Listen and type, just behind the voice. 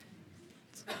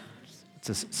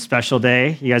It's a special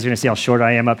day. You guys are going to see how short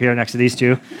I am up here next to these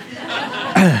two.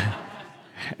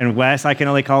 And Wes, I can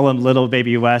only call him little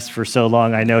baby Wes for so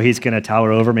long. I know he's going to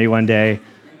tower over me one day.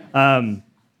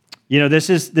 This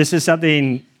is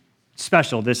something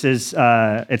special. This is,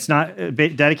 it's not,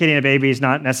 dedicating a baby is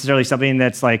not necessarily something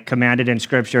that's like commanded in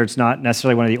Scripture. It's not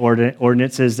necessarily one of the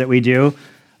ordinances that we do.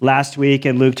 Last week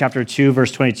in Luke chapter 2,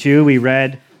 verse 22, we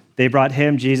read, they brought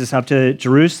him, Jesus, up to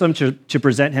Jerusalem to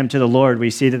present him to the Lord.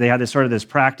 We see that they had this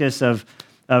practice of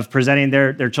presenting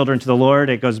their children to the Lord.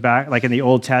 It goes back, like in the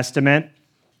Old Testament.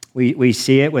 We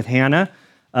see it with Hannah.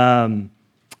 And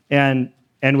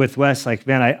with Wes, like,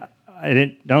 man,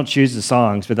 I don't choose the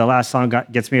songs, but the last song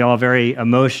gets me all very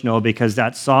emotional because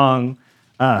that song,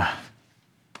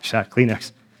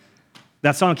 Kleenex.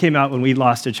 That song came out when we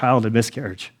lost a child in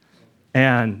miscarriage.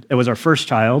 And it was our first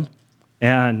child.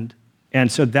 And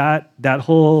so that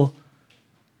whole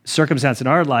circumstance in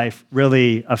our life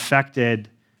really affected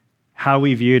how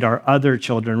we viewed our other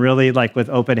children, really like with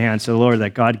open hands to the Lord,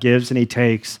 that God gives and he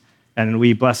takes, and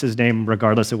we bless his name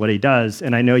regardless of what he does.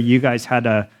 And I know you guys had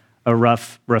a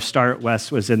rough start. Wes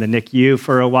was in the NICU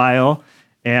for a while,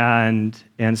 and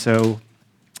so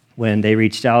when they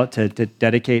reached out to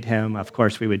dedicate him, of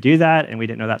course we would do that, and we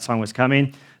didn't know that song was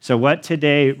coming. So what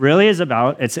today really is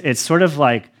about, it's sort of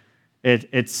like,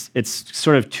 it's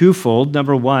sort of twofold.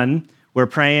 Number one, we're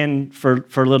praying for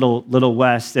little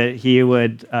Wes that he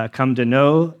would come to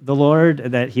know the Lord,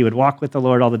 that he would walk with the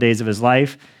Lord all the days of his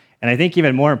life. And I think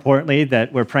even more importantly,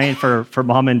 that we're praying for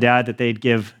mom and dad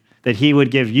that he would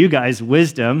give you guys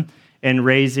wisdom in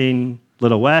raising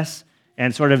little Wes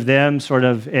and them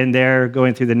in there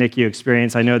going through the NICU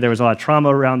experience. I know there was a lot of trauma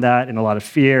around that and a lot of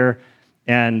fear.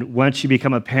 And once you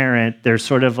become a parent, there's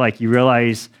sort of like you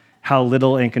realize how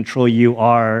little in control you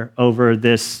are over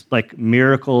this like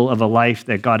miracle of a life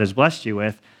that God has blessed you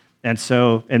with. And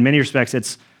so in many respects,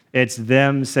 it's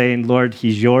them saying, Lord,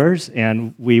 he's yours,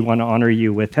 and we want to honor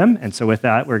you with him. And so with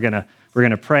that, we're gonna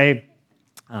pray.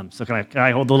 So can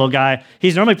I hold the little guy?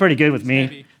 He's normally pretty good with me.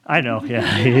 Heavy. I know,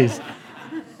 yeah.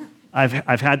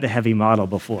 I've had the heavy model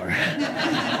before.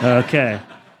 Okay.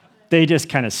 They just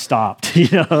kind of stopped,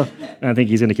 And I think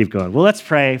he's gonna keep going. Well, let's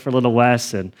pray for little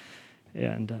Wes and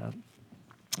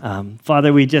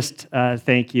Father, we just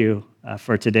thank you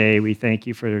for today. We thank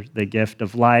you for the gift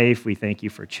of life. We thank you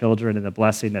for children and the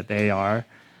blessing that they are.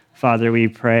 Father, we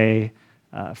pray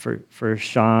for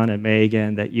Sean and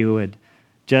Megan that you would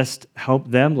just help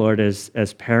them, Lord,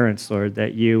 as parents, Lord,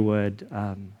 that you would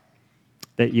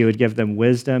give them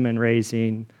wisdom in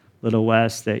raising little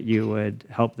Wes, that you would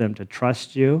help them to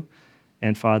trust you,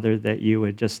 and Father, that you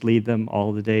would just lead them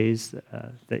all the days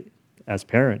as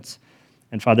parents.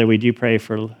 And Father, we do pray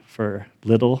for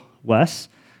little Wes,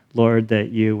 Lord, that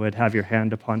you would have your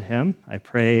hand upon him. I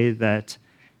pray that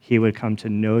he would come to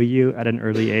know you at an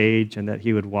early age and that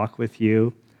he would walk with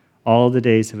you all the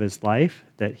days of his life,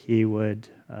 that he would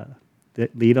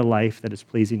lead a life that is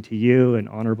pleasing to you and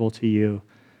honorable to you,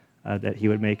 that he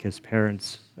would make his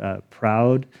parents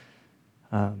proud.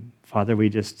 Father, we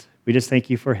just thank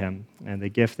you for him and the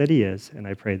gift that he is, and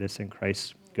I pray this in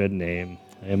Christ's good name.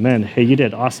 Amen. Hey, you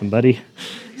did awesome, buddy.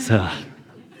 So,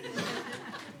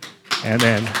 and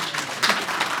then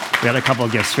we had a couple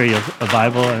of gifts for you, a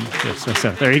Bible, and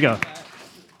so there you go.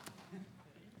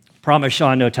 Promise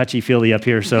Sean no touchy-feely up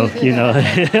here, so,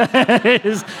 I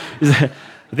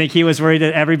think he was worried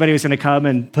that everybody was going to come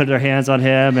and put their hands on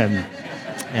him,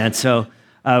 and so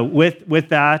with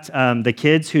that, the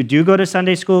kids who do go to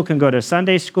Sunday school can go to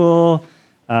Sunday school.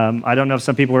 I don't know if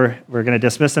some people were going to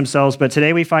dismiss themselves, but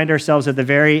today we find ourselves at the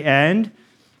very end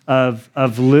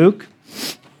of Luke.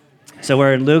 So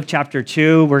we're in Luke chapter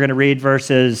 2. We're going to read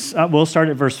we'll start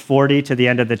at verse 40 to the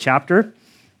end of the chapter.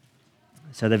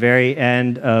 So the very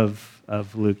end of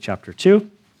Luke chapter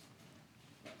 2.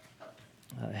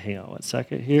 Hang on one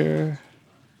second here.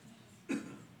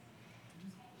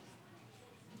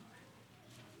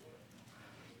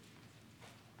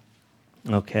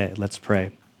 Okay, let's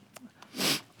pray.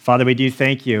 Father, we do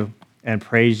thank you and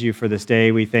praise you for this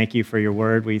day. We thank you for your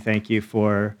word. We thank you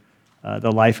for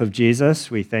the life of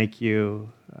Jesus. We thank you,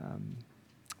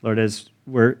 Lord, as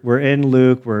we're in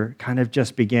Luke, we're kind of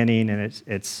just beginning, and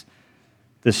it's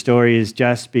the story is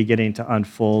just beginning to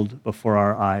unfold before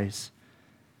our eyes.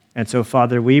 And so,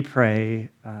 Father, we pray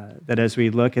that as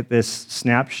we look at this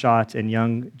snapshot in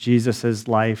young Jesus'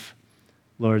 life,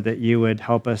 Lord, that you would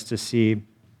help us to see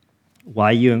why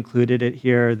you included it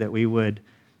here, that we would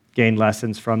gain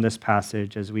lessons from this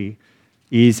passage as we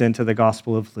ease into the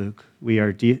Gospel of Luke. We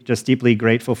are just deeply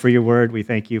grateful for your word. We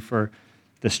thank you for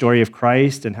the story of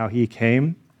Christ and how he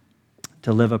came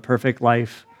to live a perfect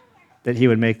life that he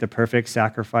would make the perfect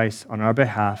sacrifice on our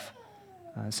behalf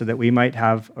so that we might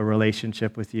have a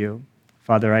relationship with you.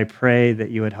 Father, I pray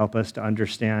that you would help us to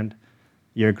understand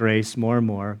your grace more and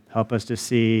more. Help us to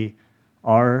see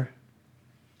our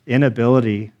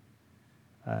inability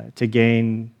to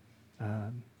gain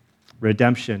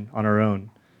redemption on our own,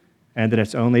 and that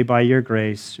it's only by your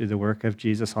grace through the work of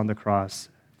Jesus on the cross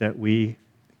that we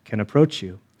can approach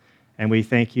you. And we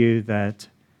thank you that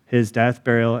his death,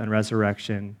 burial, and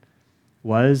resurrection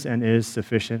was and is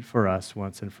sufficient for us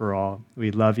once and for all.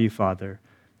 We love you, Father,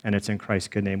 and it's in Christ's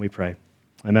good name we pray.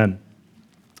 Amen.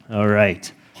 All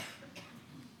right.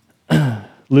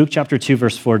 Luke chapter 2,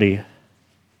 verse 40.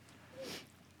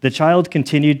 The child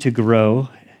continued to grow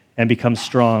and become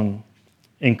strong,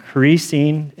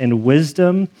 increasing in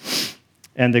wisdom,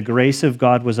 and the grace of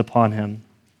God was upon him.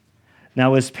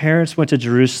 Now his parents went to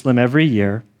Jerusalem every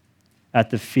year at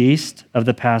the feast of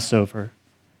the Passover.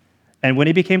 And when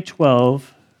he became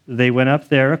 12, they went up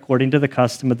there according to the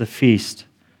custom of the feast.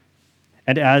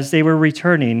 And as they were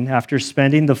returning, after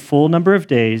spending the full number of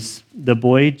days, the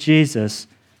boy Jesus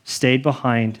stayed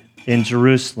behind in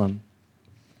Jerusalem.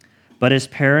 But his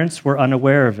parents were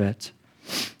unaware of it,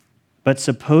 but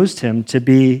supposed him to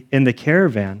be in the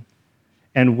caravan,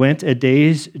 and went a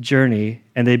day's journey,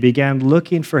 and they began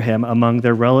looking for him among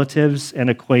their relatives and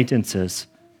acquaintances.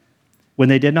 When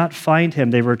they did not find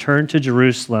him, they returned to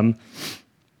Jerusalem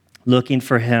looking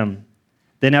for him.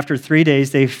 Then after 3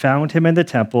 days, they found him in the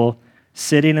temple,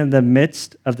 sitting in the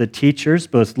midst of the teachers,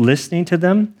 both listening to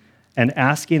them and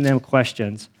asking them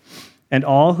questions. And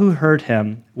all who heard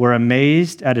him were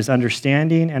amazed at his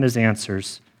understanding and his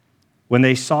answers. When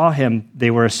they saw him, they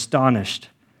were astonished.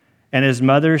 And his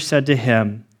mother said to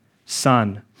him,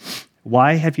 "Son,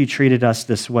 why have you treated us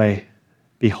this way?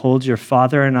 Behold, your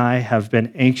father and I have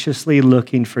been anxiously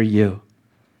looking for you."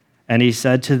 And he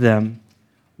said to them,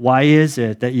 "Why is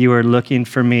it that you are looking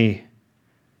for me?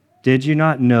 Did you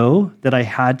not know that I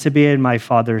had to be in my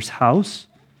father's house?"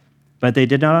 But they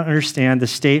did not understand the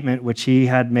statement which he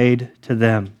had made to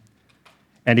them.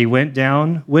 And he went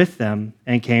down with them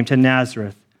and came to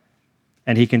Nazareth.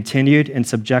 And he continued in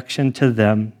subjection to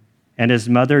them. And his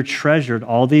mother treasured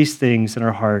all these things in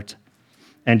her heart.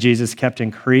 And Jesus kept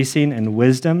increasing in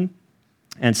wisdom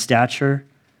and stature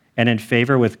and in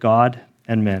favor with God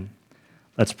and men.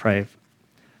 Let's pray.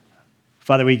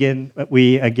 Father,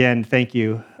 we again thank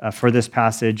you for this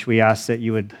passage. We ask that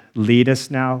you would lead us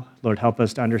now. Lord, help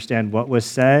us to understand what was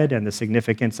said and the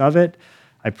significance of it.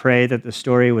 I pray that the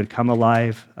story would come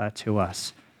alive to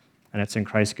us. And it's in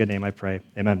Christ's good name I pray.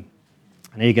 Amen.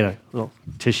 I know you get a little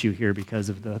tissue here because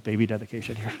of the baby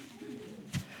dedication here.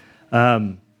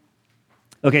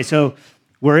 Okay, so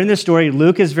we're in this story.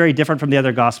 Luke is very different from the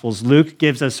other Gospels. Luke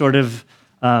gives us sort of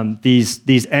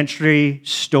these entry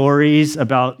stories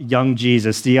about young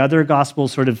Jesus. The other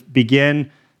Gospels sort of begin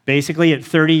basically at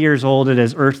 30 years old at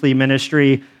his earthly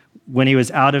ministry when he was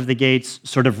out of the gates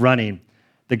sort of running.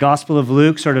 The Gospel of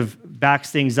Luke sort of backs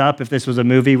things up. If this was a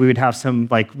movie, we would have some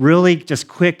like really just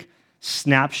quick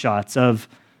snapshots of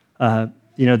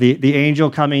the angel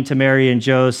coming to Mary and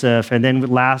Joseph. And then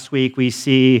last week we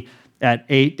see at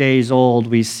 8 days old,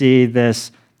 we see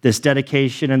this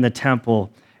dedication in the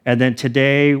temple. And then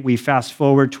today we fast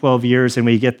forward 12 years and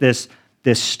we get this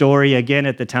story again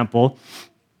at the temple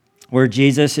where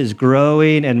Jesus is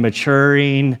growing and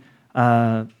maturing,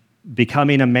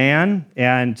 becoming a man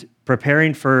and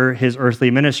preparing for his earthly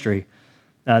ministry.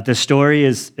 The story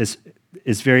is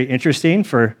very interesting.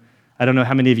 I don't know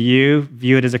how many of you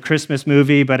view it as a Christmas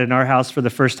movie, but in our house for the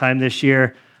first time this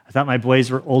year, I thought my boys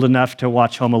were old enough to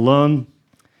watch Home Alone,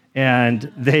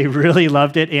 and they really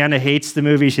loved it. Anna hates the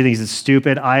movie. She thinks it's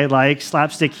stupid. I like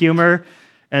slapstick humor.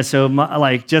 And so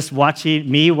just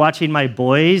watching my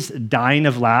boys dying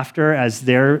of laughter as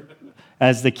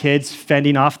the kids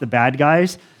fending off the bad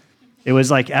guys, it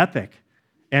was like epic.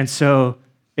 And so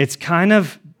it's kind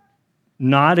of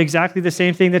not exactly the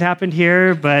same thing that happened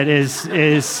here, but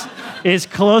is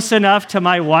close enough to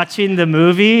my watching the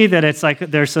movie that it's like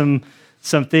there's some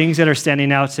things that are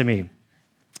standing out to me.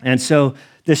 And so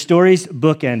the story's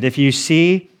bookend. If you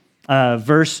see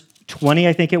verse 20,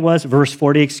 I think it was, verse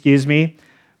 40, excuse me,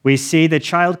 we see the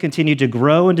child continued to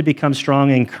grow and to become strong,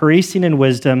 increasing in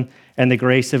wisdom, and the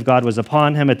grace of God was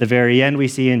upon him. At the very end, we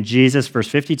see in Jesus, verse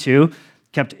 52,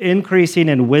 kept increasing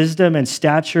in wisdom and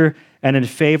stature and in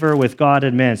favor with God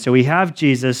and men. So we have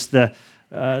Jesus, the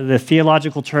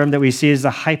theological term that we see is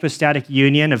the hypostatic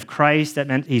union of Christ. That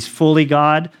meant he's fully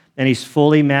God and he's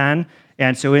fully man.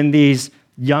 And so in these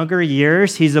younger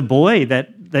years, he's a boy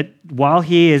that while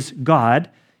he is God,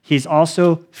 he's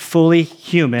also fully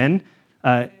human,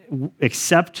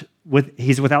 except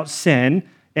he's without sin,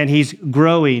 and he's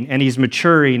growing and he's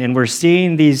maturing, and we're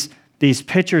seeing these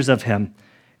pictures of him.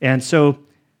 And so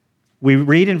we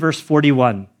read in verse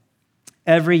 41,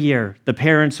 every year the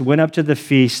parents went up to the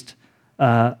feast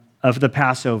of the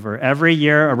Passover. Every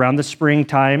year around the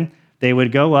springtime, they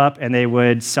would go up and they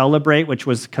would celebrate, which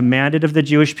was commanded of the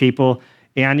Jewish people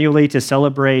annually to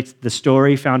celebrate the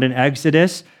story found in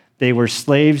Exodus. They were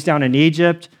slaves down in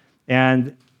Egypt,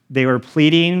 and they were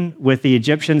pleading with the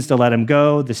Egyptians to let them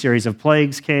go. The series of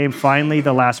plagues came. Finally,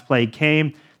 the last plague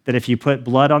came, that if you put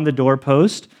blood on the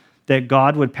doorpost, that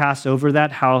God would pass over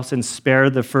that house and spare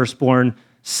the firstborn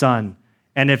son.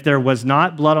 And if there was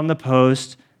not blood on the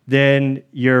post, then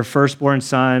your firstborn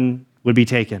son would be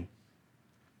taken.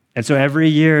 And so every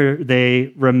year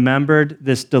they remembered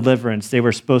this deliverance. They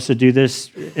were supposed to do this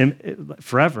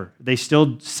forever. They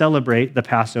still celebrate the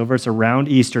Passover. It's around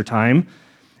Easter time.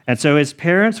 And so as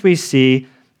parents, we see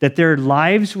that their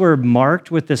lives were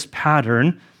marked with this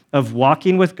pattern of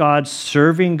walking with God,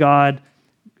 serving God,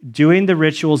 doing the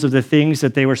rituals of the things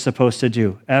that they were supposed to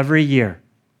do every year.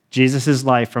 Jesus'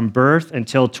 life from birth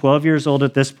until 12 years old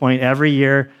at this point, every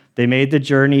year they made the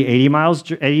journey,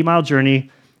 80-mile journey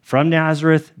from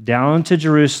Nazareth down to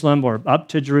Jerusalem, or up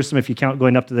to Jerusalem if you count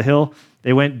going up to the hill.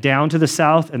 They went down to the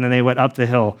south, and then they went up the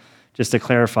hill, just to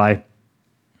clarify.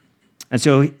 And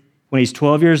so when he's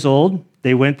 12 years old,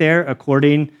 they went there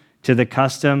according to the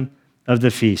custom of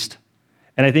the feast.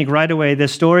 And I think right away,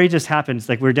 this story just happens.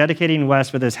 Like, we're dedicating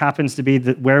Wes, but this happens to be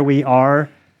where we are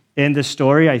in the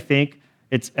story. I think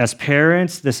it's, as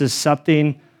parents, this is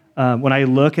something, when I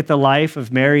look at the life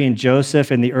of Mary and Joseph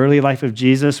and the early life of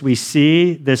Jesus, we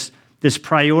see this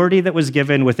priority that was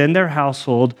given within their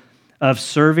household of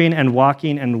serving and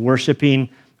walking and worshiping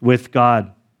with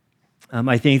God.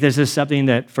 I think this is something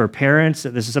that for parents,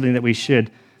 that this is something that we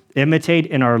should imitate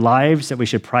in our lives, that we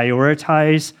should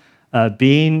prioritize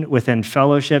being within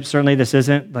fellowship. Certainly this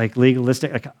isn't like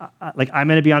legalistic. Like I'm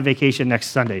going to be on vacation next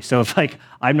Sunday. So if like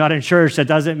I'm not in church, that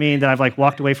doesn't mean that I've like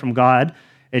walked away from God.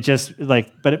 It just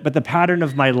like, but the pattern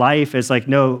of my life is like,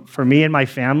 no, for me and my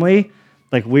family,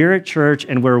 like we're at church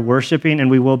and we're worshiping,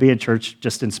 and we will be in church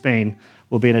just in Spain.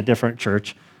 We'll be in a different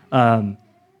church.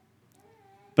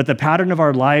 But the pattern of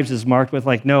our lives is marked with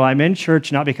like, no, I'm in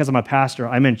church not because I'm a pastor.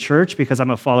 I'm in church because I'm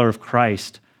a follower of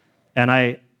Christ. And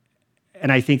I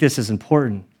think this is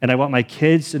important. And I want my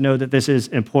kids to know that this is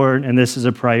important and this is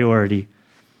a priority.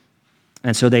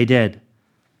 And so they did.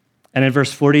 And in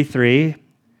verse 43,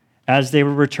 as they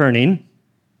were returning,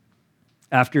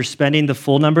 after spending the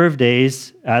full number of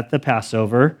days at the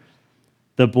Passover,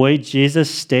 the boy Jesus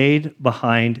stayed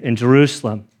behind in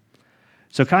Jerusalem.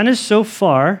 So kind of so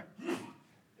far,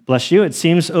 bless you, it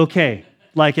seems okay.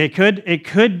 Like it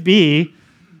could be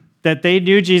that they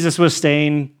knew Jesus was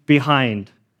staying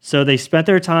behind. So they spent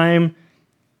their time,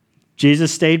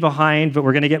 Jesus stayed behind, but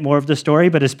we're going to get more of the story,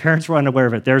 but his parents were unaware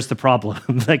of it. There's the problem.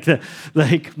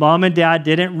 like mom and dad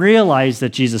didn't realize that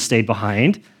Jesus stayed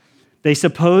behind. They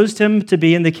supposed him to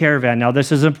be in the caravan. Now,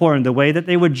 this is important. The way that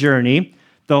they would journey,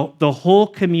 the whole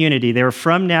community, they were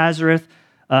from Nazareth,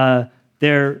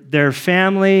 their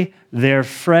family, their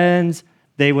friends,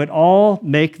 they would all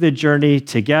make the journey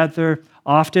together.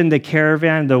 Often the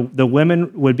caravan, the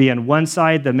women would be on one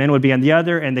side, the men would be on the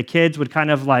other, and the kids would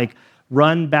kind of like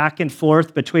run back and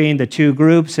forth between the two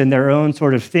groups in their own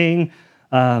sort of thing.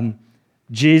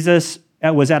 Jesus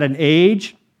was at an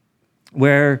age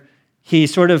where he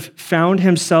sort of found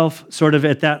himself sort of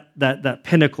at that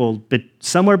pinnacle, but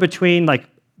somewhere between like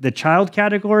the child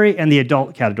category and the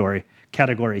adult category.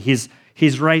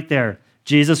 He's right there.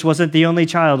 Jesus wasn't the only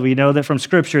child. We know that from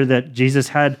Scripture that Jesus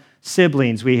had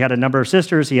siblings. We had a number of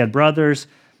sisters. He had brothers.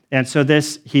 And so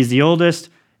he's the oldest.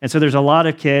 And so there's a lot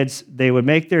of kids. They would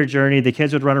make their journey. The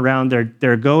kids would run around.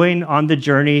 They're going on the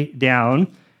journey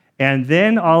down. And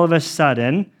then all of a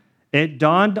sudden, it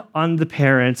dawned on the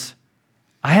parents,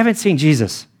 I haven't seen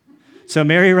Jesus. So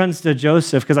Mary runs to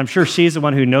Joseph, because I'm sure she's the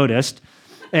one who noticed.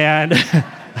 And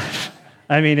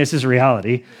I mean, this is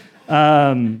reality.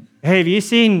 Hey, have you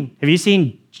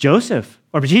seen Joseph?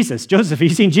 Or Jesus? Joseph, have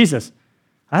you seen Jesus?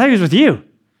 I thought he was with you.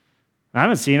 I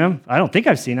haven't seen him. I don't think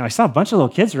I've seen him. I saw a bunch of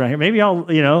little kids around here. Maybe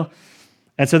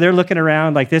And so they're looking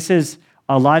around. Like this is,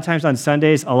 a lot of times on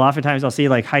Sundays, a lot of times I'll see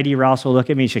like Heidi Rouse will look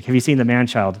at me and she's like, have you seen the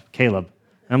man-child, Caleb?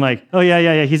 And I'm like, oh,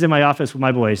 yeah. He's in my office with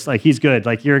my boys. Like, he's good.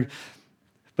 Like,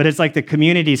 but it's like the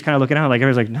community's kind of looking out. Like,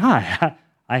 everyone's like, nah,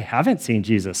 I haven't seen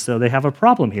Jesus. So they have a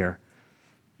problem here.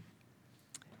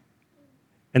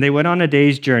 And they went on a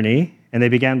day's journey, and they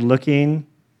began looking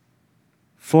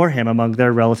for him among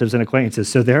their relatives and acquaintances.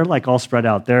 So they're like all spread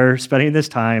out. They're spending this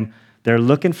time. They're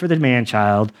looking for the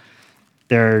man-child.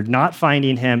 They're not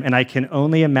finding him, and I can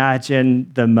only imagine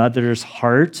the mother's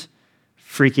heart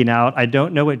freaking out. I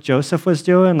don't know what Joseph was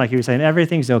doing. Like he was saying,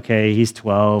 everything's okay. He's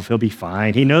 12. He'll be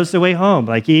fine. He knows the way home.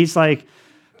 Like he's like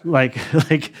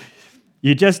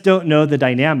you just don't know the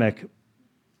dynamic.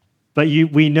 But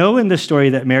we know in the story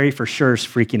that Mary for sure is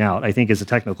freaking out, I think is a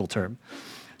technical term.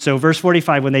 So verse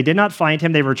 45, when they did not find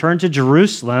him, they returned to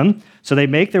Jerusalem. So they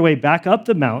make their way back up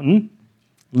the mountain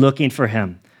looking for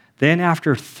him. Then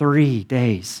after 3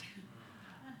 days,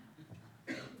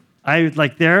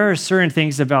 there are certain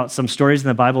things about some stories in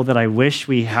the Bible that I wish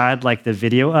we had like the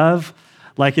video of.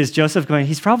 Like is Joseph going,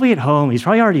 he's probably at home. He's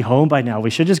probably already home by now. We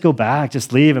should just go back,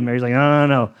 just leave. And Mary's like,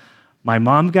 no. My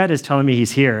mom gut is telling me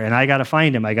he's here and I got to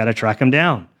find him. I got to track him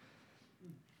down.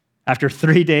 After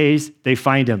 3 days, they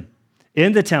find him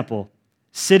in the temple,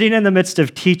 sitting in the midst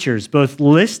of teachers, both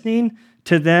listening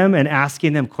to them and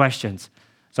asking them questions.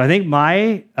 So I think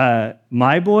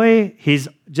my boy, he's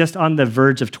just on the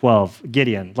verge of 12,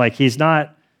 Gideon. Like he's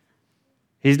not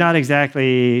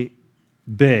exactly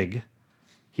big.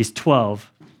 He's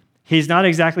 12. He's not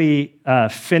exactly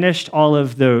finished all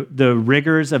of the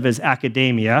rigors of his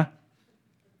academia.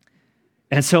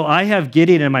 And so I have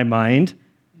Gideon in my mind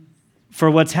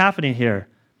for what's happening here.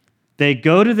 They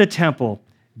go to the temple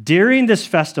during this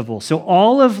festival. So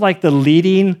all of like the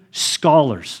leading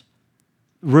scholars,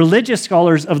 religious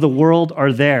scholars of the world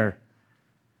are there.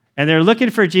 And they're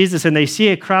looking for Jesus and they see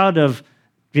a crowd of,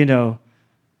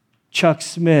 Chuck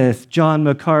Smith, John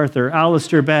MacArthur,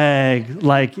 Alistair Begg,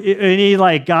 like any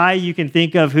like guy you can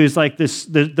think of who's like this,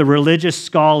 the religious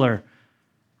scholar.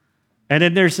 And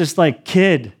then there's this like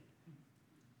kid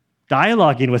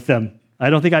dialoguing with them. I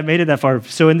don't think I made it that far.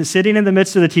 So sitting in the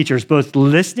midst of the teachers, both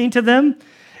listening to them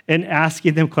and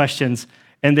asking them questions,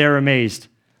 and they're amazed.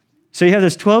 So you have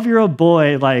this 12-year-old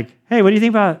boy like, hey, what do you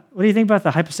think about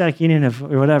the hypostatic union of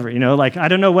or whatever? I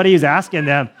don't know what he's asking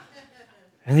them.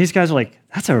 And these guys are like,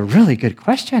 that's a really good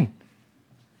question.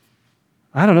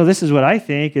 I don't know, this is what I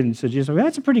think. And so Jesus,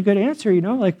 that's a pretty good answer,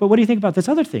 but what do you think about this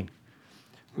other thing?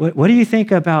 What do you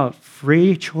think about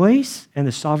free choice and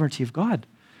the sovereignty of God?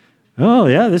 Oh,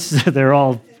 yeah, they're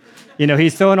all,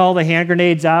 he's throwing all the hand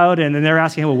grenades out, and then they're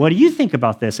asking him, well, what do you think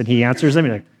about this? And he answers them,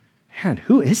 and like, man,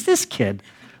 who is this kid?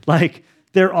 Like,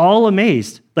 they're all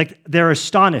amazed. Like, they're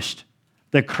astonished.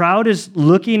 The crowd is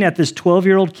looking at this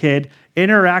 12-year-old kid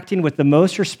interacting with the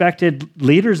most respected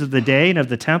leaders of the day and of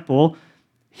the temple.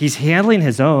 He's handling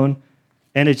his own,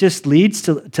 and it just leads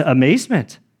to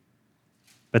amazement.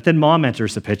 But then mom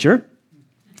enters the picture,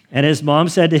 and his mom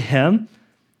said to him,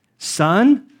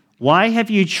 son, why have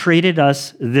you treated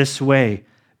us this way?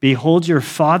 Behold, your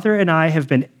father and I have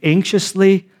been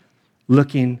anxiously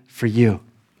looking for you.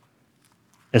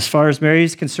 As far as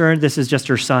Mary's concerned, this is just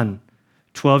her son,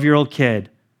 12-year-old kid.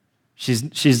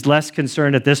 She's less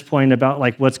concerned at this point about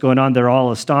like what's going on. They're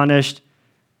all astonished.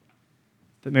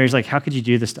 But Mary's like, how could you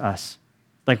do this to us?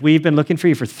 Like, we've been looking for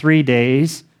you for 3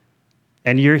 days,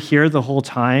 and you're here the whole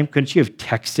time. Couldn't you have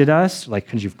texted us? Like,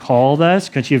 couldn't you have called us?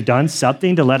 Couldn't you have done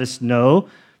something to let us know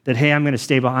that, hey, I'm going to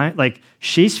stay behind? Like,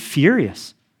 she's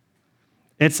furious.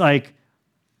 It's like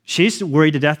she's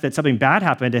worried to death that something bad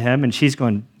happened to him, and she's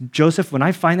going, Joseph, when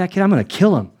I find that kid, I'm going to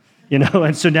kill him.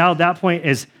 And so now that point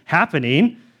is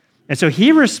happening. And so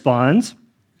he responds,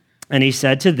 and he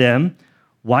said to them,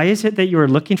 why is it that you are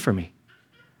looking for me?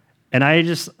 And I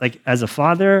just, like, as a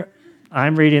father,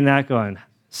 I'm reading that going,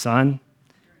 son,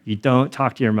 you don't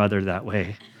talk to your mother that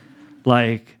way.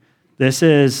 Like, this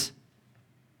is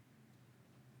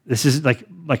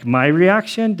like my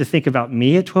reaction to think about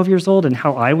me at 12 years old and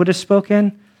how I would have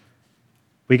spoken.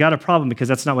 We got a problem because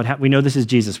that's not what happened. We know this is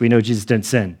Jesus. We know Jesus didn't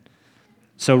sin.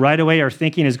 So right away, our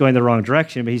thinking is going the wrong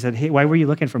direction. But he said, hey, why were you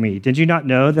looking for me? Did you not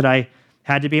know that I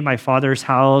had to be in my father's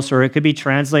house? Or it could be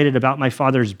translated about my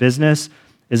father's business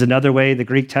is another way the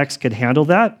Greek text could handle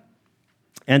that.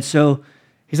 And so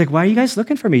he's like, why are you guys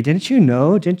looking for me? Didn't you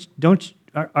know?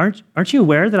 Aren't you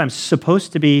aware that I'm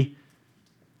supposed to be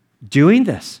doing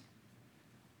this?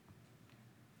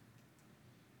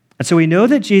 And so we know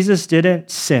that Jesus didn't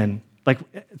sin. Like,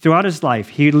 throughout his life,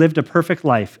 he lived a perfect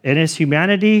life. In his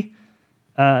humanity,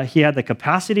 he had the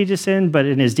capacity to sin, but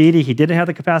in his deity, he didn't have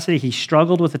the capacity. He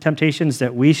struggled with the temptations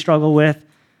that we struggle with.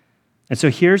 And so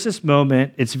here's this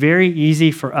moment. It's very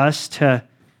easy for us to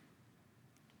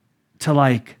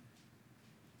like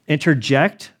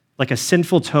interject like a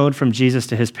sinful tone from Jesus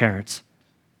to his parents,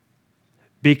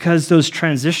 because those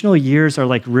transitional years are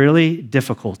like really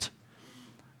difficult.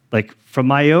 Like, from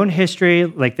my own history,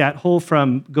 like that whole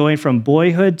from going from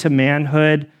boyhood to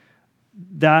manhood,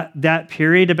 that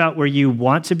period about where you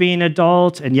want to be an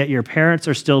adult and yet your parents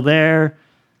are still there,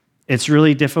 it's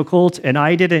really difficult, and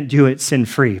I didn't do it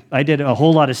sin-free. I did a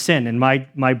whole lot of sin in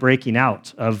my breaking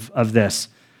out of this.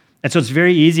 And so it's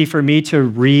very easy for me to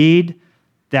read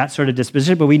that sort of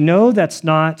disposition, but we know that's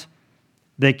not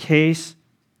the case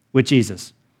with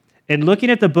Jesus. And looking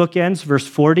at the bookends, verse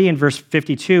 40 and verse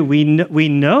 52, we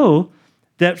know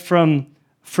that from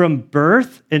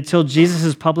birth until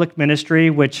Jesus' public ministry,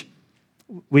 which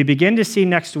we begin to see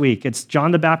next week. It's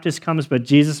John the Baptist comes, but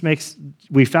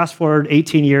we fast forward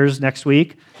 18 years next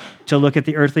week to look at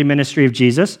the earthly ministry of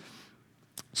Jesus.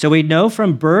 So we know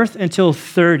from birth until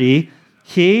 30,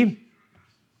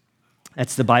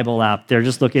 that's the Bible app. They're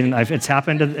just looking, it's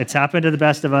happened to the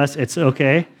best of us. It's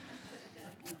okay.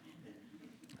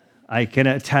 I can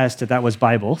attest that was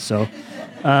Bible, so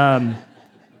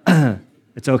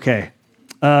it's okay.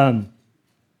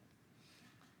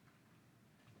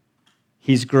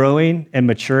 He's growing in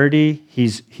maturity.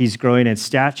 He's growing in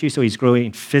stature, so he's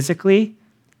growing physically.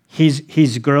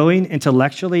 He's growing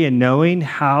intellectually and knowing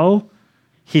how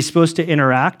he's supposed to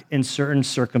interact in certain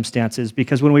circumstances.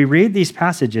 Because when we read these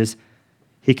passages,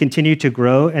 he continued to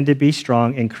grow and to be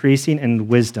strong, increasing in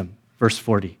wisdom, verse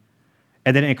 40.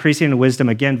 And then increasing in wisdom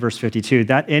again, verse 52.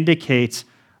 That indicates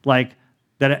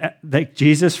that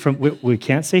Jesus, we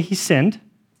can't say he sinned,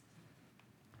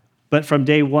 but from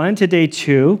day 1 to day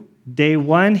 2, day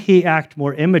 1, he acted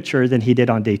more immature than he did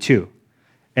on day 2.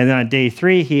 And then on day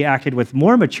 3, he acted with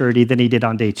more maturity than he did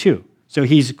on day 2. So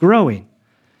he's growing.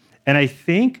 And I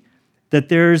think that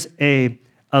there's a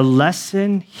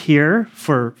lesson here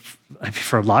for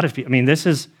a lot of people. I mean, this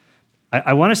is,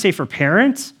 I want to say for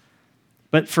parents,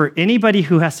 but for anybody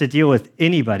who has to deal with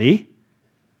anybody,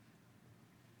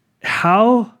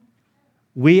 how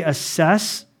we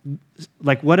assess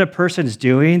what a person's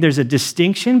doing. There's a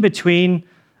distinction between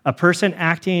a person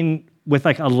acting with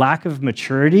a lack of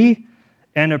maturity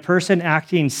and a person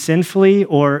acting sinfully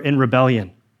or in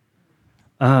rebellion.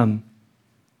 And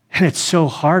it's so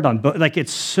hard on both.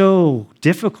 It's so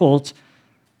difficult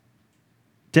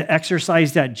to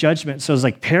exercise that judgment. So it's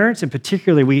parents in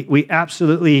particular, we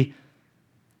absolutely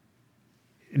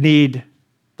need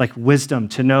wisdom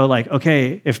to know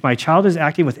okay, if my child is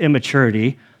acting with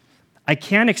immaturity, I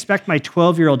can't expect my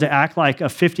 12-year-old to act like a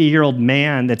 50-year-old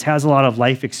man that has a lot of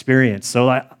life experience.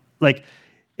 So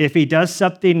if he does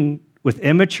something with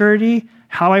immaturity,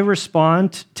 how I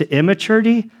respond to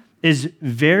immaturity is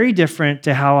very different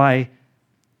to how I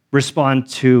respond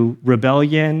to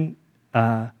rebellion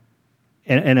and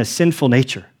a sinful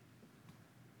nature.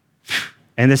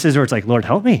 And this is where it's Lord,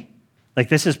 help me.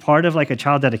 This is part of a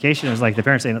child dedication is the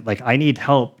parents saying I need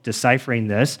help deciphering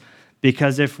this,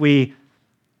 because if we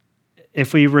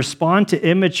respond to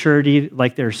immaturity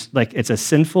it's a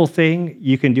sinful thing,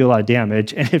 you can do a lot of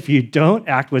damage. And if you don't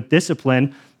act with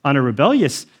discipline on a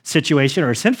rebellious situation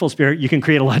or a sinful spirit, you can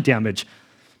create a lot of damage.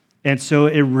 And so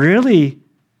it really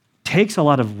takes a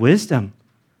lot of wisdom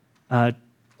as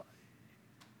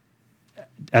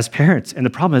parents. And the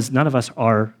problem is none of us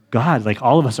are God.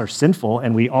 All of us are sinful,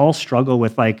 and we all struggle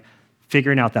with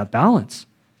figuring out that balance.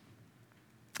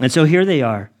 And so here they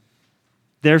are.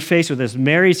 They're faced with this.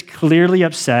 Mary's clearly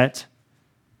upset.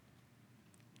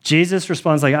 Jesus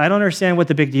responds I don't understand what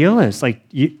the big deal is.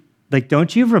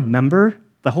 Don't you remember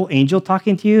the whole angel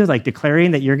talking to you,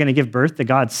 declaring that you're going to give birth to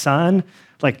God's son?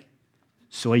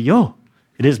 Soy yo.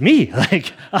 It is me.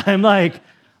 I'm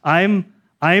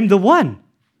the one.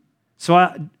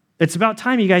 So it's about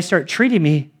time you guys start treating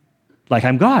me like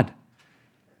I'm God.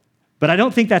 But I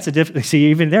don't think that's a difference. See,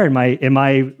 even there in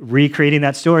my recreating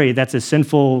that story, that's a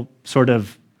sinful sort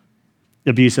of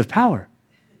abuse of power.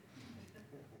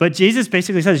 But Jesus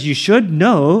basically says, you should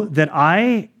know that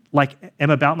I am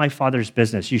about my Father's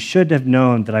business. You should have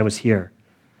known that I was here.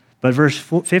 But verse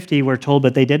 50, we're told,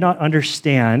 but they did not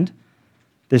understand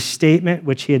the statement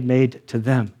which he had made to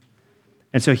them.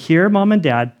 And so here, mom and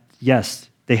dad, yes,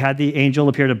 they had the angel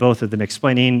appear to both of them,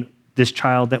 explaining this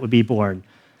child that would be born.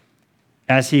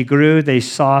 As he grew, they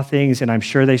saw things, and I'm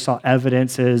sure they saw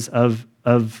evidences of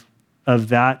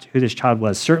that, who this child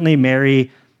was. Certainly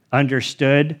Mary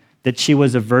understood that she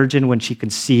was a virgin when she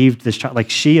conceived this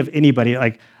child. She of anybody,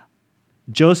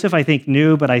 Joseph, I think,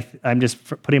 knew, but I'm just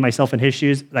putting myself in his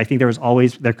shoes. I think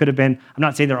there could have been, I'm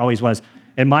not saying there always was.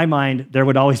 In my mind, there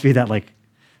would always be that,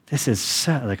 this is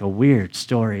so, a weird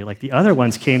story. The other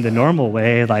ones came the normal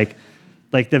way,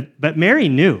 but Mary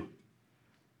knew.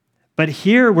 But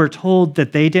here we're told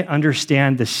that they didn't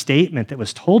understand the statement that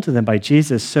was told to them by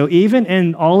Jesus. So even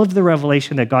in all of the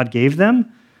revelation that God gave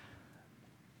them,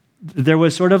 there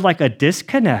was sort of a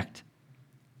disconnect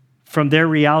from their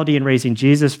reality in raising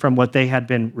Jesus from what they had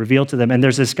been revealed to them. And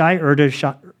there's this guy,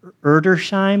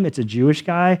 Edersheim, it's a Jewish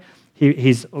guy.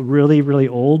 He's really, really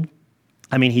old.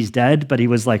 I mean, he's dead, but he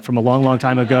was like from a long, long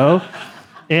time ago.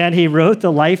 And he wrote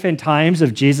the life and times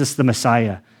of Jesus the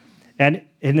Messiah. And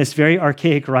in this very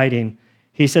archaic writing,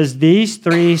 he says, these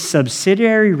three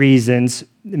subsidiary reasons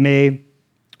may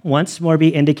once more be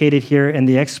indicated here in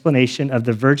the explanation of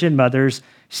the Virgin Mother's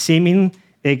seeming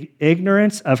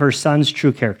ignorance of her son's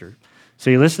true character. So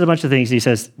he lists a bunch of things. He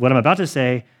says, what I'm about to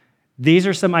say, these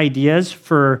are some ideas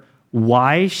for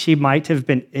why she might have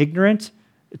been ignorant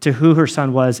to who her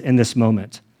son was in this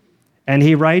moment. And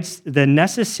he writes, the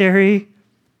necessary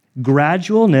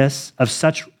gradualness of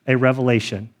such a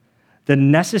revelation, the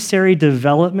necessary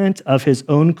development of his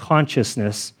own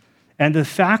consciousness, and the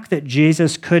fact that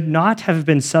Jesus could not have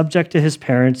been subject to his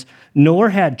parents, nor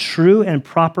had true and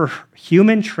proper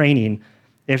human training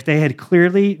if they had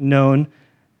clearly known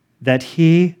that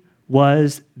he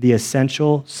was the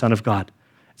essential Son of God.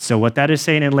 So what that is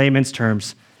saying in layman's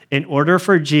terms, in order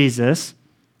for Jesus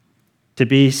to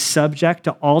be subject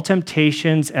to all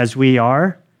temptations as we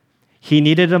are, he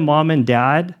needed a mom and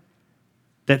dad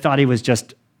that thought he was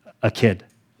just a kid.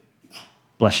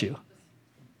 Bless you.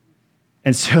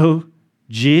 And so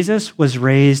Jesus was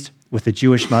raised with a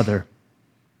Jewish mother.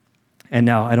 And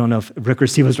now, I don't know if Rick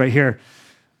Restivo's right here.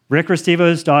 Rick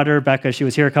Restivo's daughter, Becca, she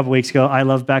was here a couple weeks ago. I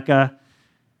love Becca.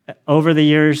 Over the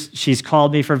years, she's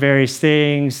called me for various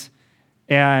things.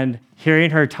 And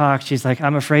hearing her talk, she's like,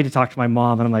 I'm afraid to talk to my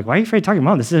mom. And I'm like, why are you afraid to talk to your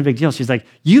mom? This isn't a big deal. She's like,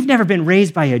 you've never been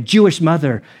raised by a Jewish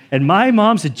mother. And my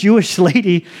mom's a Jewish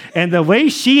lady. And the way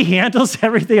she handles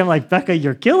everything, I'm like, Becca,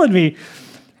 you're killing me.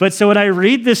 But so when I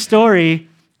read this story,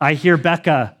 I hear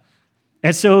Becca.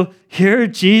 And so here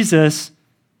Jesus,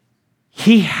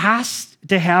 he has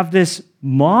to have this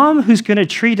mom who's going to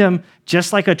treat him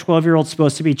just like a 12-year-old's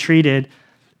supposed to be treated,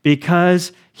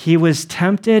 because he was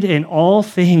tempted in all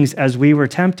things as we were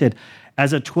tempted.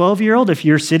 As a 12-year-old, if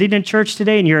you're sitting in church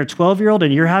today and you're a 12-year-old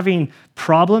and you're having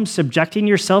problems subjecting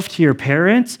yourself to your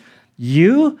parents,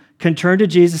 you can turn to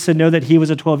Jesus and know that he was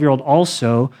a 12-year-old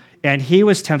also, and he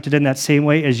was tempted in that same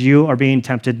way as you are being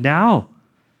tempted now.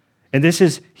 And this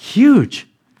is huge.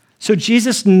 So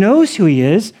Jesus knows who he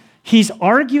is. He's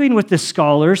arguing with the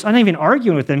scholars. I'm not even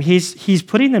arguing with them. He's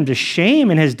putting them to shame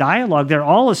in his dialogue. They're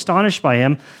all astonished by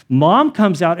him. Mom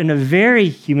comes out in a very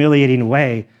humiliating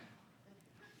way.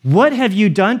 What have you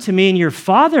done to me and your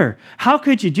father? How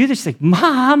could you do this? She's like,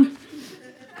 Mom,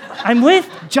 I'm with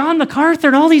John MacArthur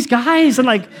and all these guys. And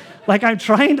like I'm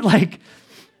trying to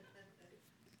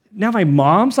now my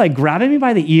mom's like grabbing me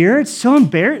by the ear. It's so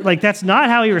embarrassing. Like, that's not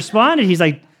how he responded. He's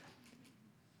like,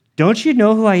 don't you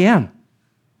know who I am?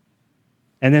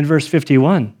 And then verse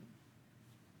 51,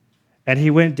 and he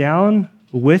went down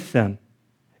with them,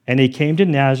 and he came to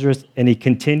Nazareth, and he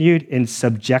continued in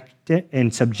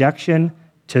subjection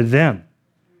to them.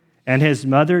 And his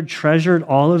mother treasured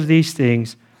all of these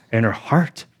things in her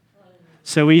heart.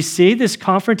 So we see this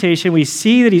confrontation. We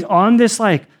see that he's on this,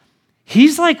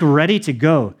 he's ready to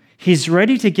go. He's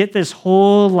ready to get this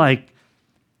whole,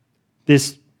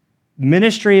 this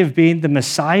ministry of being the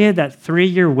Messiah, that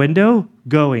 3-year window,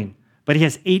 going. But he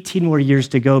has 18 more years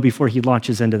to go before he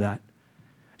launches into that.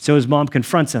 So his mom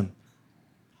confronts him.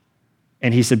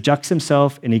 And he subjects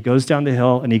himself, and he goes down the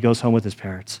hill, and he goes home with his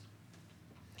parents.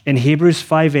 In Hebrews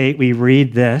 5:8, we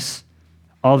read this: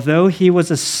 although he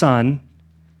was a son,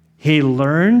 he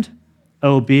learned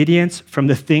obedience from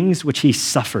the things which he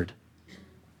suffered.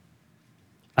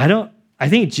 I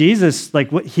think Jesus,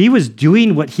 what he was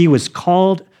doing what he was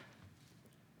called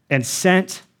and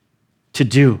sent to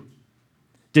do.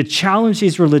 To challenge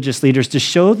these religious leaders, to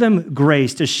show them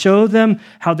grace, to show them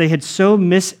how they had so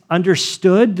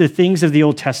misunderstood the things of the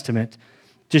Old Testament,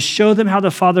 to show them how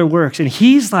the Father works. And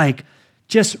he's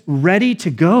just ready to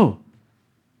go.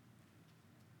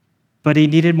 But he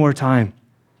needed more time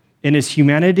in his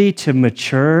humanity to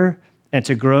mature and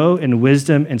to grow in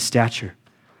wisdom and stature.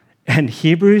 And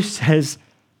Hebrews says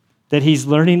that he's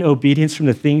learning obedience from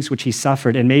the things which he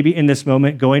suffered. And maybe in this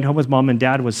moment, going home with mom and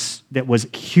dad was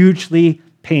hugely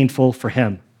painful for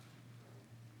him.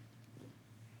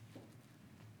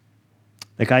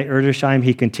 The guy Erdesheim,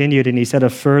 he continued and he said, a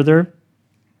further,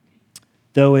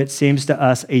 though it seems to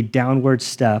us a downward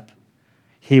step,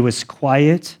 he was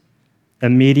quiet,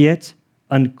 immediate,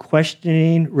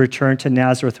 unquestioning return to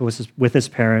Nazareth with his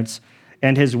parents,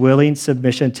 and his willing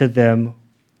submission to them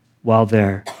while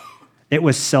there. It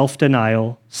was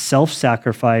self-denial,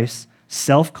 self-sacrifice,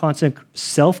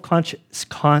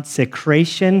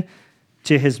 self-consecration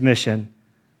to his mission,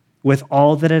 with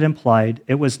all that it implied.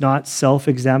 It was not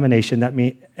self-examination. That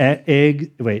means,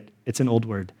 it's an old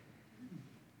word.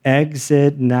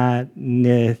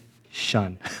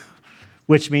 Examination,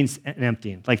 which means an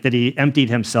emptying, like that he emptied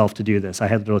himself to do this. I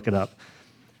had to look it up.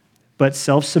 But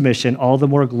self-submission, all the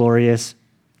more glorious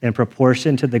in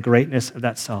proportion to the greatness of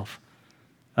that self.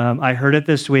 I heard it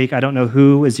this week. I don't know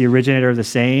who is the originator of the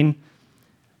saying,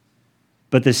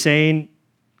 but the saying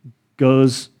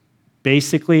goes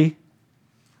basically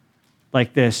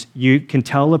like this. You can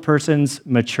tell a person's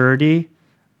maturity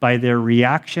by their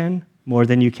reaction more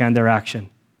than you can their action.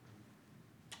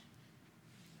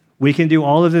 We can do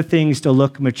all of the things to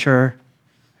look mature,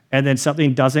 and then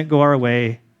something doesn't go our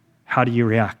way. How do you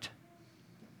react?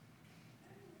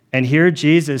 And here,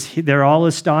 Jesus, they're all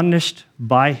astonished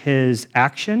by his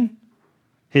action,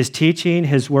 his teaching,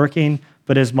 his working,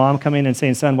 but his mom coming and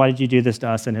saying, son, why did you do this to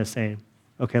us? And his saying,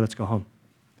 okay, let's go home.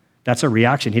 That's a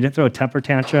reaction. He didn't throw a temper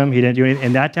tantrum. He didn't do anything.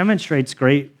 And that demonstrates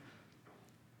great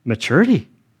maturity.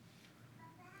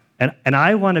 And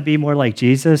I want to be more like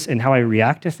Jesus in how I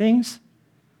react to things.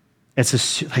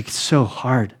 It's so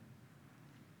hard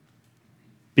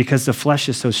because the flesh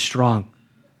is so strong.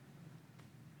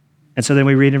 And so then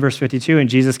we read in verse 52, and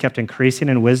Jesus kept increasing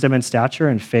in wisdom and stature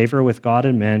and favor with God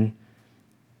and men.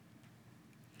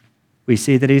 We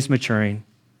see that he's maturing.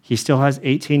 He still has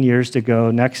 18 years to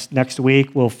go. Next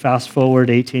week, we'll fast forward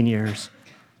 18 years.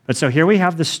 But so here we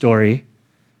have the story.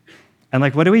 And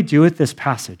what do we do with this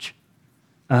passage?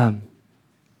 I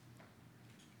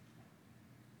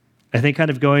think kind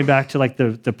of going back to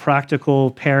the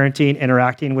practical parenting,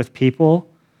 interacting with people,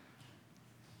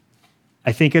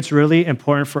 I think it's really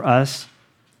important for us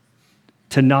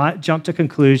to not jump to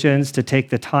conclusions, to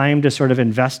take the time to sort of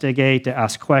investigate, to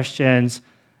ask questions,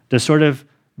 to sort of,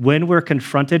 when we're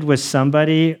confronted with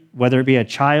somebody, whether it be a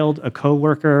child, a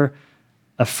coworker,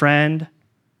 a friend,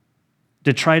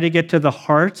 to try to get to the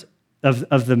heart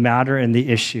of the matter and the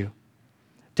issue.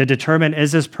 To determine,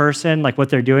 is this person, what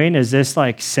they're doing, is this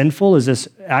sinful? Is this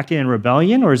acting in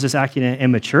rebellion, or is this acting in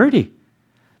immaturity?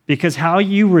 Because how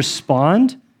you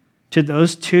respond to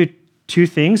those two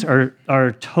things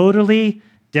are totally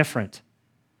different.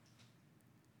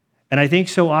 And I think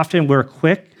so often we're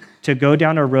quick to go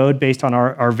down a road based on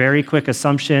our very quick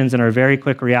assumptions and our very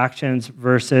quick reactions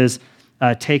versus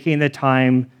taking the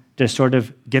time to sort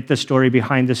of get the story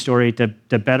behind the story to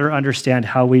better understand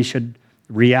how we should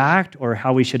react or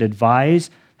how we should advise,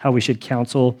 how we should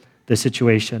counsel the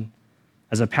situation.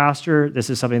 As a pastor, this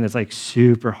is something that's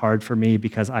super hard for me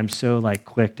because I'm so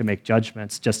quick to make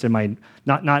judgments, just in my,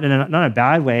 not in a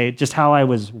bad way, just how I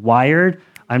was wired.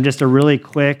 I'm just a really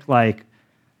quick, but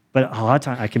a lot of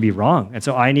times I can be wrong. And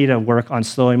so I need to work on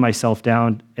slowing myself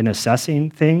down in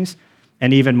assessing things,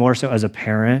 and even more so as a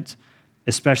parent,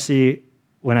 especially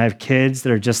when I have kids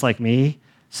that are just like me.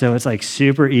 So it's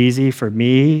super easy for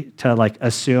me to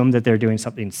assume that they're doing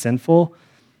something sinful,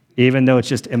 even though it's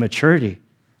just immaturity,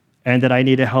 and that I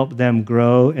need to help them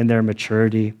grow in their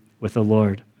maturity with the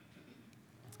Lord.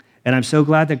 And I'm so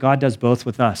glad that God does both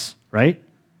with us, right?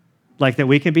 That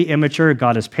we can be immature.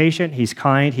 God is patient. He's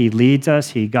kind. He leads us.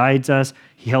 He guides us.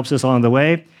 He helps us along the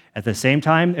way. At the same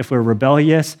time, if we're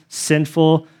rebellious,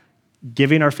 sinful,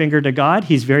 giving our finger to God,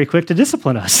 he's very quick to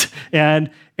discipline us. And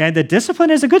the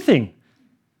discipline is a good thing.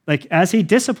 As he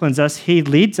disciplines us, he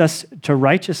leads us to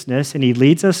righteousness, and he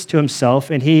leads us to himself,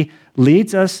 and he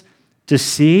leads us to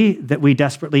see that we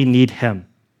desperately need him.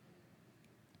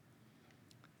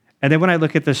 And then when I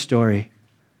look at this story,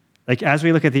 as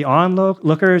we look at the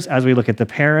onlookers, as we look at the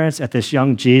parents, at this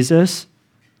young Jesus,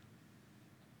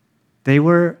 they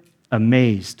were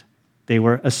amazed. They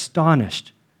were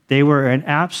astonished. They were in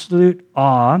absolute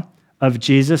awe of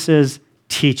Jesus's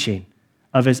teaching,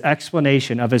 of his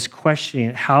explanation, of his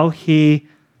questioning, how he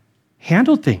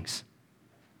handled things.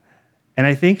 And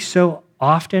I think so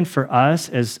often for us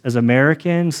as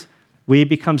Americans, we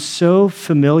become so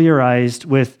familiarized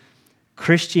with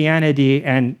Christianity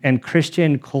and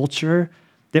Christian culture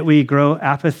that we grow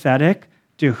apathetic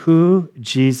to who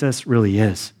Jesus really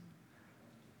is.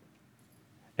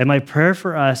 And my prayer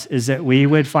for us is that we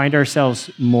would find ourselves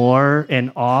more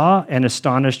in awe and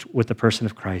astonished with the person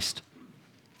of Christ.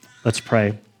 Let's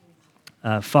pray.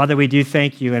 Father, we do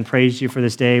thank you and praise you for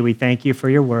this day. We thank you for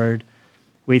your word.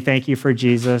 We thank you for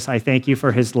Jesus. I thank you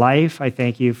for his life. I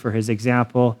thank you for his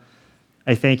example.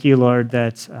 I thank you, Lord,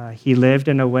 that he lived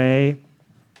in a way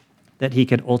that he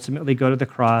could ultimately go to the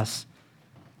cross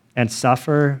and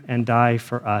suffer and die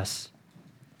for us.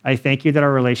 I thank you that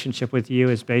our relationship with you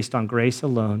is based on grace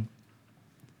alone.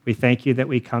 We thank you that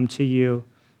we come to you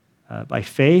by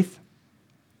faith,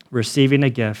 receiving a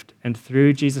gift, and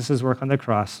through Jesus' work on the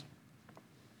cross,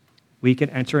 we can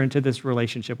enter into this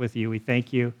relationship with you. We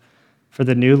thank you for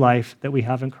the new life that we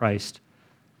have in Christ.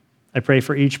 I pray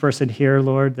for each person here,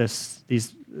 Lord, this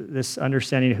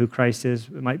understanding of who Christ is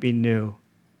might be new.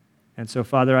 And so,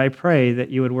 Father, I pray that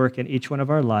you would work in each one of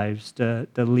our lives to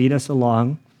lead us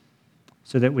along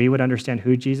so that we would understand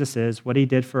who Jesus is, what he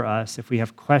did for us. If we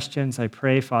have questions, I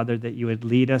pray, Father, that you would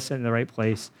lead us in the right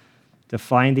place to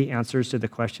find the answers to the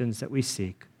questions that we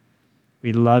seek.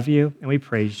 We love you and we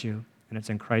praise you, and it's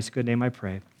in Christ's good name I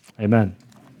pray. Amen.